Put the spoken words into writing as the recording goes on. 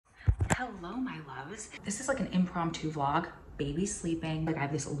Hello, my loves. This is like an impromptu vlog. Baby's sleeping. Like I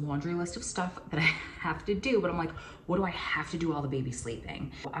have this laundry list of stuff that I have to do, but I'm like, what do I have to do while the baby's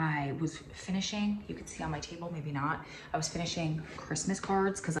sleeping? I was finishing, you can see on my table, maybe not. I was finishing Christmas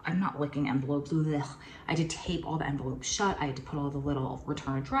cards because I'm not licking envelopes. Ugh. I had to tape all the envelopes shut. I had to put all the little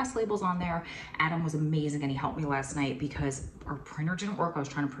return address labels on there. Adam was amazing and he helped me last night because our printer didn't work. I was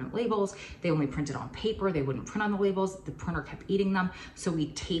trying to print labels. They only printed on paper. They wouldn't print on the labels. The printer kept eating them. So we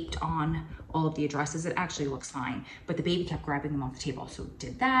taped on all of the addresses. It actually looks fine, but the baby kept grabbing them off the table. So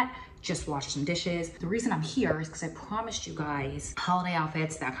did that, just washed some dishes. The reason I'm here is because I promised you guys holiday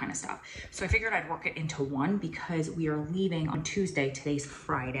outfits, that kind of stuff. So I figured I'd work it into one because we are leaving on Tuesday. Today's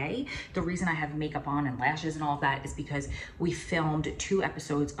Friday. The reason I have makeup on and lashes and all of that is because we filmed 2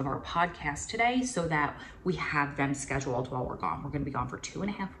 episodes of our podcast today so that we have them scheduled while we're gone. We're gonna be gone for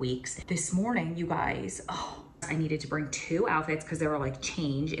 2.5 weeks. This morning, you guys, I needed to bring 2 outfits because they were like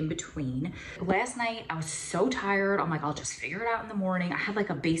change in between. Last night, I was so tired. I'm like, I'll just figure it out in the morning. I had like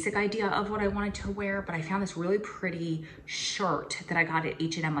a basic idea of what I wanted to wear, but I found this really pretty shirt that I got at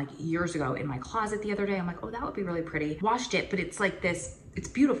H&M like years ago in my closet the other day. I'm like, oh, that would be really pretty. Washed it, but it's like this, it's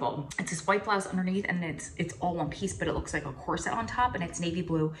beautiful. It's this white blouse underneath and it's all one piece, but it looks like a corset on top and it's navy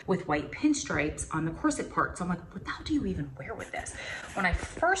blue with white pinstripes on the corset part. So I'm like, what the hell do you even wear with this? When I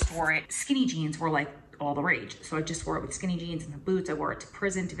first wore it, skinny jeans were like all the rage. So I just wore it with skinny jeans and the boots. I wore it to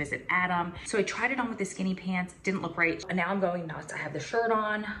prison to visit Adam. So I tried it on with the skinny pants, didn't look right. And now I'm going nuts. I have the shirt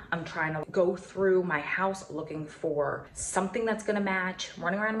on. I'm trying to go through my house looking for something that's gonna match. I'm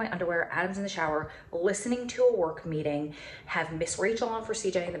running around in my underwear, Adam's in the shower, listening to a work meeting, have Miss Rachel on for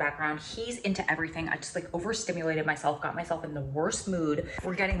CJ in the background. He's into everything. I just like overstimulated myself, got myself in the worst mood.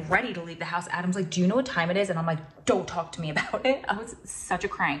 We're getting ready to leave the house. Adam's like, do you know what time it is? And I'm like, don't talk to me about it. I was such a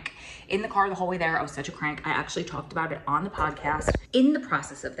crank. In the car the whole way there, I was such a crank. I actually talked about it on the podcast. In the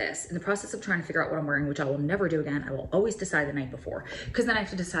process of this, in the process of trying to figure out what I'm wearing, which I will never do again, I will always decide the night before, because then I have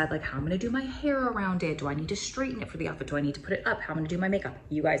to decide like how I'm gonna do my hair around it. Do I need to straighten it for the outfit? Do I need to put it up? How I'm gonna do my makeup?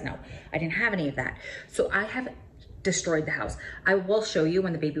 You guys know, I didn't have any of that. So I have destroyed the house. I will show you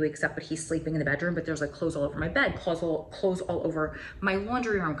when the baby wakes up, but he's sleeping in the bedroom, but there's like clothes all over my bed, clothes all over my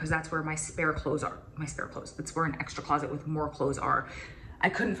laundry room, because that's where my spare clothes are. My spare clothes. That's where an extra closet with more clothes are. I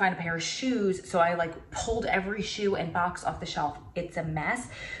couldn't find a pair of shoes, so I like pulled every shoe and box off the shelf. It's a mess.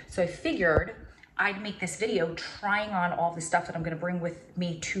 So I figured I'd make this video trying on all the stuff that I'm gonna bring with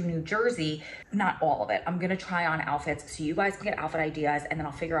me to New Jersey. Not all of it. I'm gonna try on outfits so you guys can get outfit ideas, and then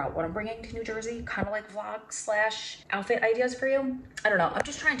I'll figure out what I'm bringing to New Jersey, kind of like vlog / outfit ideas for you. I don't know, I'm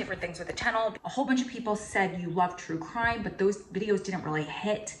just trying different things with the channel. A whole bunch of people said you love true crime, but those videos didn't really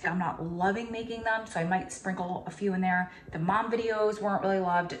hit. I'm not loving making them, so I might sprinkle a few in there. The mom videos weren't really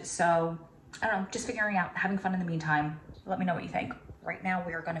loved, so I don't know, just figuring out, having fun in the meantime. Let me know what you think. Right now,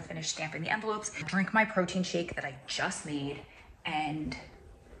 we are gonna finish stamping the envelopes, drink my protein shake that I just made, and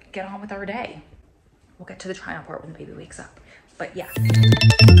get on with our day. We'll get to the try-on part when the baby wakes up. But yeah. Sneak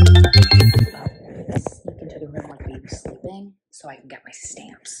into the room like baby's sleeping so I can get my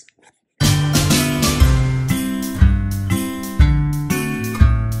stamps.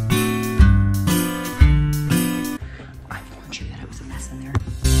 I warned you that it was a mess in there.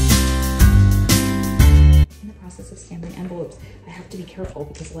 Process of stamping envelopes, I have to be careful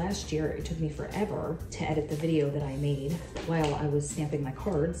because last year it took me forever to edit the video that I made while I was stamping my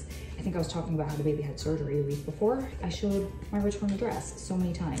cards. I think I was talking about how the baby had surgery a week before. I showed my return address so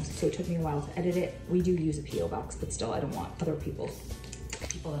many times, so it took me a while to edit it. We do use a PO box, but still I don't want other people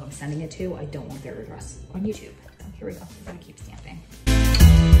that I'm sending it to, I don't want their address on YouTube. Oh, here we go, I'm gonna keep stamping.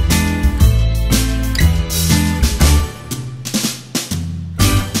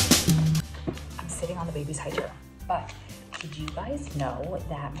 On the baby's high chair. But did you guys know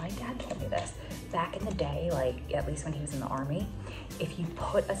that my dad told me this back in the day, like at least when he was in the army, if you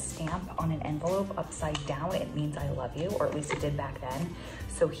put a stamp on an envelope upside down, it means I love you, or at least it did back then.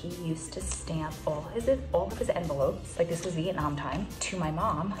 So he used to stamp all of his envelopes, like this was Vietnam time, to my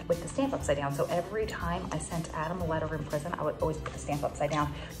mom with the stamp upside down. So every time I sent Adam a letter in prison, I would always put the stamp upside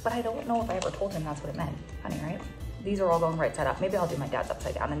down. But I don't know if I ever told him that's what it meant. Funny, right? These are all going right side up. Maybe I'll do my dad's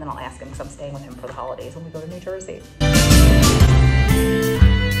upside down and then I'll ask him because I'm staying with him for the holidays when we go to New Jersey.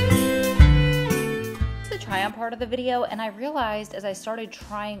 The try-on part part of the video, and I realized as I started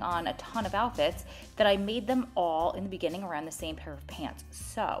trying on a ton of outfits that I made them all in the beginning around the same pair of pants.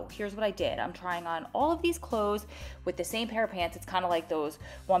 So here's what I did. I'm trying on all of these clothes with the same pair of pants. It's kind of like those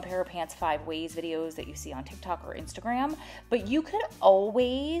one pair of pants 5 ways videos that you see on TikTok or Instagram, but you could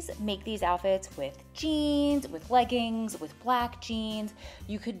always make these outfits with jeans, with leggings, with black jeans.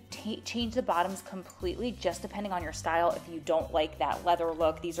 You could change the bottoms completely just depending on your style. If you don't like that leather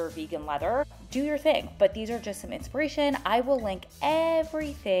look, these are vegan leather, do your thing, but these are just some inspiration. I will link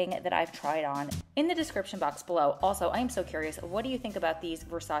everything that I've tried on in the description box below. Also, I am so curious, what do you think about these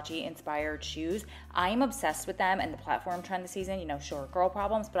Versace inspired shoes? I am obsessed with them and the platform trend this season, you know, sure, girl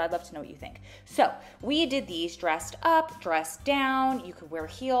problems, but I'd love to know what you think. So we did these dressed up, dressed down. You could wear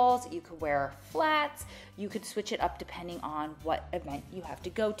heels, you could wear flats, you could switch it up depending on what event you have to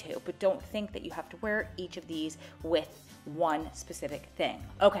go to, but don't think that you have to wear each of these with one specific thing.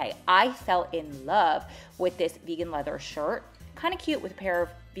 Okay, I fell in love with this vegan leather shirt. Kind of cute with a pair of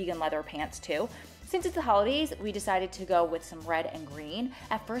vegan leather pants too. Since it's the holidays, we decided to go with some red and green.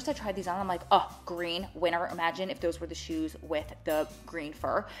 At first I tried these on, I'm like, oh, green, winter. Imagine if those were the shoes with the green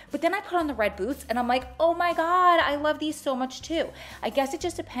fur. But then I put on the red boots and I'm like, oh my God, I love these so much too. I guess it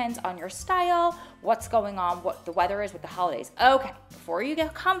just depends on your style, what's going on, what the weather is with the holidays. Okay, before you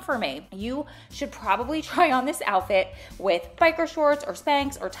come for me, you should probably try on this outfit with biker shorts or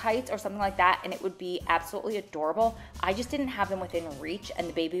Spanx or tights or something like that, and it would be absolutely adorable. I just didn't have them within reach and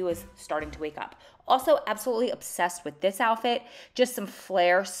the baby was starting to wake up. Also, absolutely obsessed with this outfit. Just some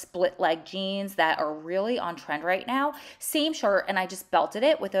flare split leg jeans that are really on trend right now. Same shirt, and I just belted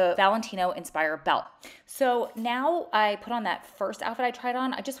it with a Valentino inspired belt. So now I put on that first outfit I tried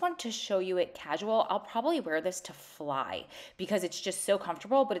on. I just wanted to show you it casual. I'll probably wear this to fly because it's just so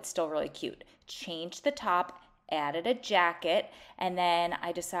comfortable, but it's still really cute. Changed the top, added a jacket, and then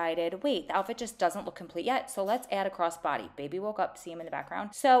I decided, wait, the outfit just doesn't look complete yet, so let's add a crossbody. Baby woke up, see him in the background.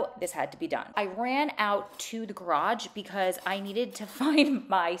 So this had to be done. I ran out to the garage because I needed to find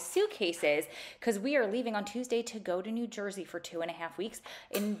my suitcases because we are leaving on Tuesday to go to New Jersey for 2.5 weeks.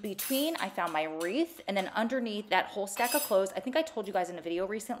 In between, I found my wreath, and then underneath that whole stack of clothes, I think I told you guys in a video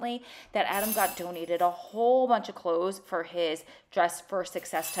recently that Adam got donated a whole bunch of clothes for his Dress for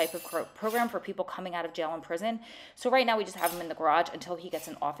Success type of program for people coming out of jail and prison. So right now we just have them in the garage until he gets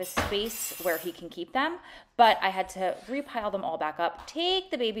an office space where he can keep them. But I had to repile them all back up, take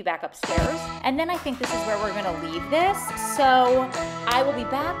the baby back upstairs, and then I think this is where we're gonna leave this. So I will be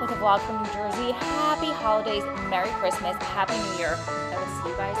back with a vlog from New Jersey. Happy holidays, Merry Christmas, Happy New Year. I will see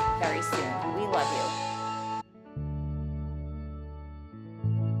you guys very soon. We love you.